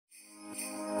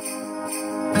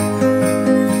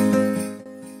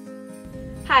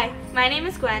My name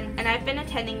is Gwen, and I've been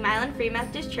attending Milan Free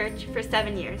Methodist Church for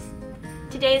 7 years.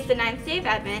 Today is the 9th day of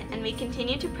Advent, and we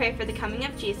continue to pray for the coming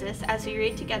of Jesus as we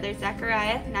read together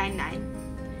Zechariah 9:9.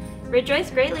 Rejoice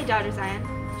greatly, daughter Zion.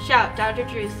 Shout, daughter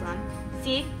Jerusalem.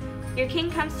 See, your king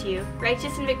comes to you,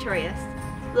 righteous and victorious,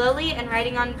 lowly and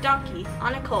riding on a donkey,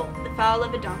 on a colt, the foal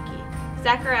of a donkey.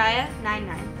 Zechariah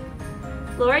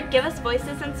 9:9. Lord, give us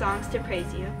voices and songs to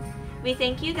praise you. We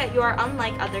thank you that you are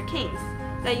unlike other kings,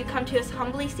 that you come to us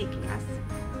humbly seeking us.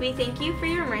 We thank you for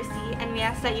your mercy, and we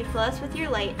ask that you fill us with your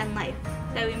light and life,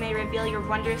 that we may reveal your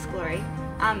wondrous glory.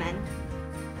 Amen.